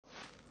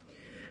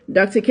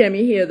Dr.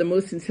 Kemi here, the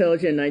most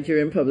intelligent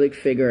Nigerian public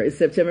figure. It's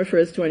September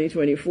 1st,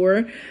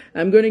 2024.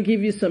 I'm going to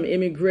give you some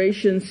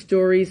immigration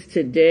stories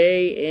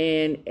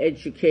today and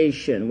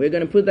education. We're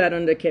going to put that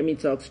under Kemi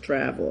Talks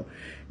Travel.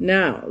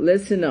 Now,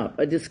 listen up.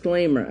 A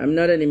disclaimer. I'm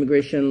not an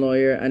immigration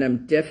lawyer, and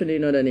I'm definitely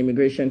not an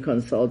immigration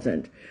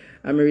consultant.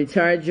 I'm a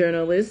retired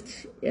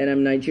journalist, and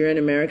I'm Nigerian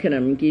American.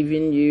 I'm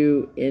giving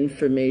you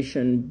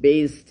information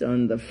based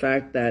on the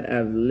fact that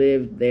I've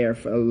lived there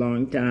for a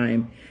long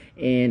time,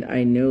 and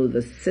I know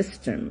the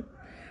system.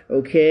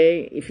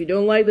 Okay? If you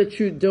don't like the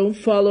truth, don't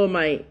follow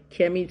my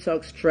Kemi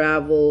Talks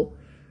Travel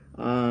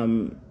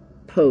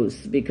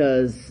posts,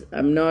 because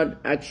I'm not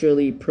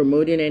actually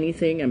promoting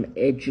anything. I'm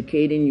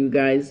educating you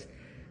guys.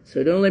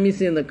 So don't let me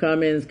see in the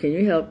comments, can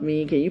you help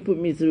me? Can you put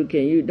me through?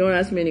 Don't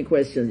ask me any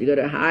questions. You got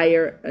to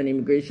hire an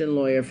immigration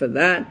lawyer for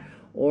that,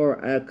 or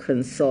a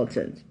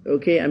consultant.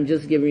 Okay? I'm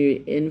just giving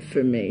you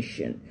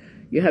information.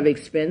 You have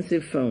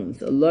expensive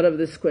phones. A lot of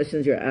these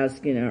questions you're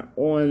asking are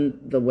on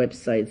the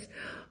websites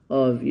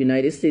of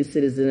United States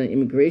Citizen and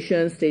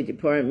Immigration, State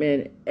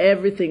Department.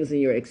 Everything's in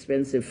your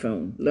expensive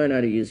phone. Learn how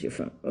to use your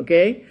phone,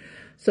 okay?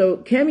 So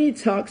Kemi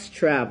Talks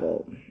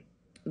Travel.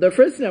 The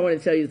first thing I want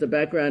to tell you is the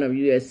background of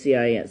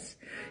USCIS.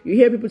 You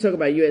hear people talk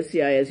about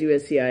USCIS,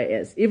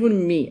 USCIS.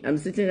 Even me, I'm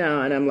sitting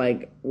down and I'm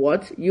like,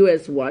 what?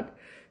 US what?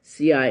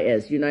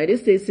 CIS, United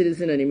States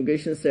Citizen and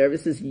Immigration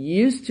Services,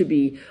 used to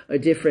be a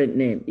different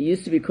name. It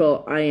used to be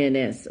called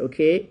INS,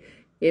 okay?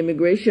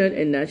 Immigration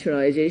and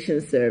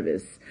Naturalization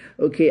Service,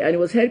 okay? And it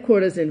was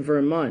headquarters in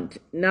Vermont.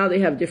 Now they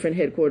have different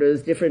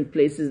headquarters, different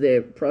places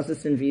they're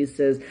processing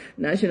visas,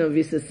 national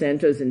visa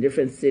centers in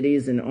different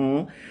cities and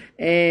all.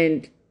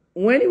 And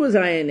when it was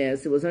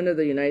INS, it was under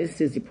the United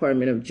States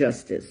Department of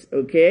Justice,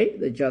 okay?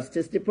 The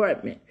Justice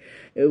Department.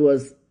 It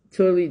was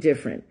totally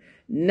different.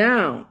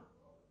 Now,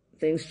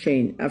 things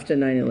changed after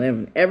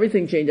 9/11.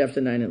 Everything changed after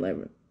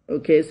 9/11.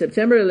 Okay,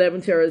 September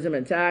 11th terrorism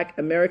attack.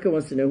 America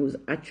wants to know who's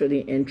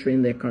actually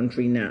entering their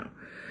country now.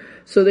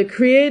 So they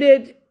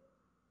created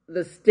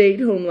the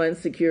state Homeland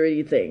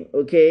Security thing.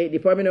 Okay,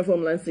 Department of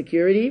Homeland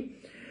Security,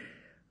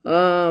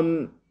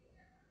 the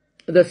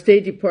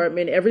State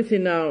Department,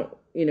 everything now.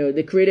 You know,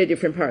 they created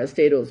different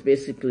parastatals.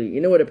 Basically,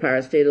 you know what a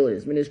parastatal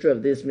is? Ministry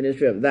of this,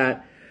 Ministry of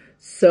that.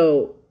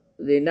 So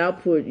they now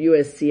put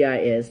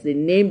USCIS. They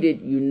named it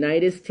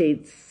United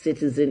States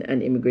Citizen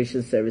and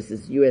Immigration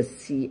Services,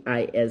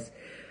 USCIS,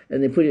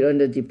 and they put it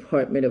under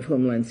Department of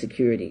Homeland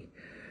Security.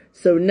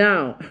 So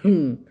now,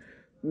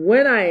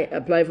 when I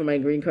applied for my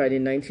green card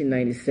in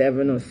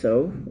 1997 or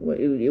so,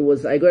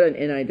 I got an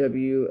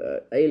NIW,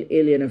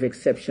 Alien of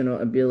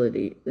Exceptional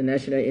Ability, the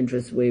National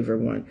Interest Waiver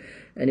one,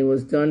 and it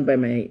was done by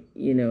my,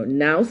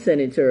 now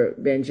Senator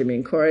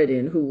Benjamin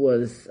Cardin, who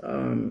was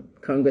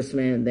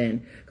Congressman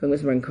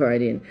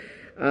Cardin,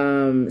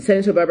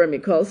 Senator Barbara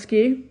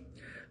Mikulski,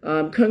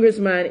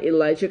 Congressman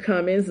Elijah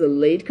Cummings, the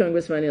late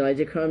Congressman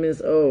Elijah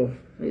Cummings. Oh,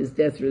 his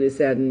death really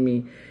saddened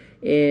me,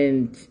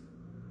 and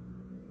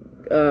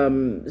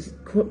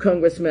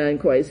Congressman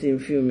Kwesi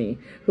Mfumi,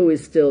 who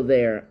is still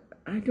there.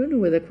 I don't know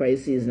whether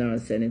Kwesi is now a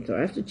senator.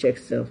 I have to check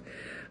stuff.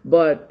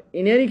 But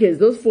in any case,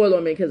 those four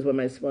lawmakers were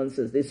my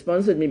sponsors. They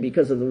sponsored me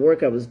because of the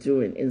work I was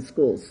doing in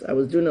schools. I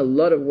was doing a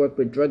lot of work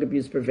with drug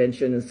abuse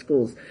prevention in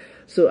schools.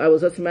 So I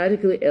was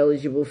automatically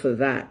eligible for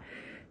that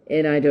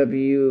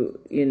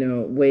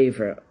NIW,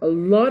 waiver. A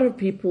lot of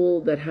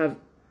people that have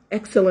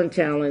excellent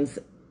talents,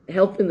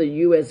 helping the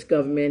U.S.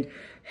 government,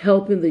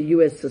 helping the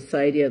U.S.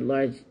 society at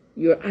large,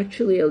 you're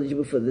actually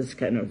eligible for this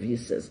kind of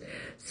visas.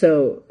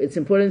 So it's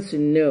important to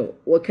know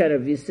what kind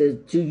of visas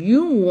do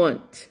you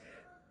want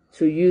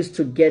to use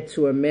to get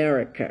to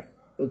America,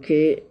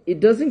 okay? It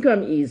doesn't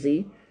come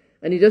easy,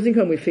 and it doesn't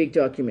come with fake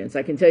documents.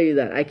 I can tell you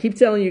that. I keep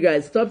telling you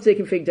guys, stop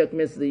taking fake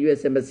documents to the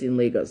U.S. Embassy in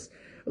Lagos.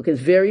 Okay, it's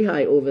very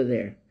high over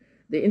there.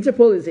 The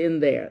Interpol is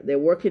in there. They're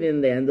working in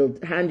there, and they'll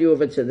hand you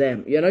over to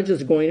them. You're not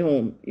just going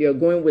home. You're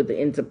going with the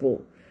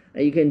Interpol.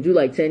 And you can do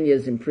like 10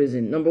 years in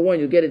prison. Number one,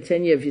 you get a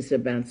 10-year visa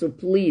ban. So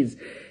please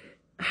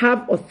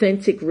have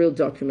authentic, real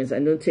documents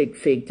and don't take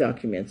fake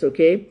documents,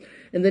 okay?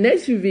 In the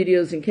next few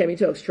videos in Kemi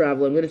Talks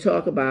Travel, I'm going to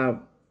talk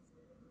about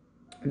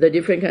the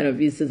different kind of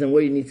visas and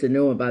what you need to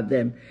know about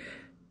them.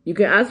 You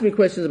can ask me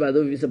questions about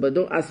those visas, but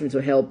don't ask me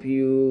to help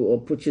you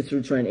or put you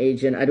through to an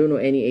agent. I don't know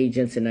any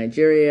agents in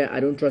Nigeria. I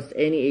don't trust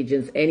any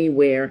agents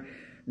anywhere.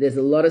 There's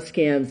a lot of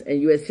scams,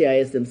 and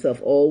USCIS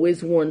themselves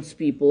always warns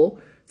people.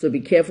 So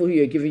be careful who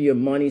you're giving your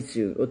money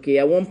to, okay?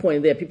 At one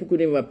point there, people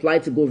couldn't even apply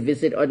to go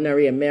visit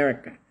ordinary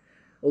America,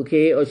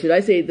 okay? Or should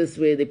I say it this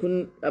way? They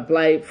couldn't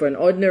apply for an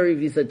ordinary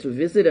visa to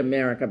visit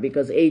America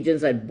because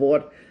agents had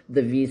bought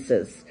the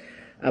visas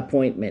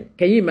appointment.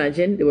 Can you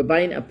imagine? They were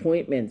buying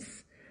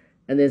appointments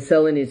and then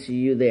selling it to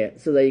you there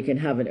so that you can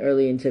have an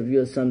early interview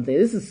or something.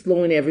 This is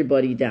slowing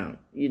everybody down,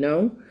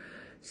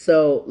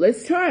 So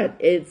let's start.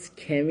 It's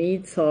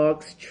Kemi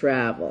Talks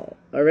Travel,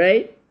 all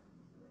right?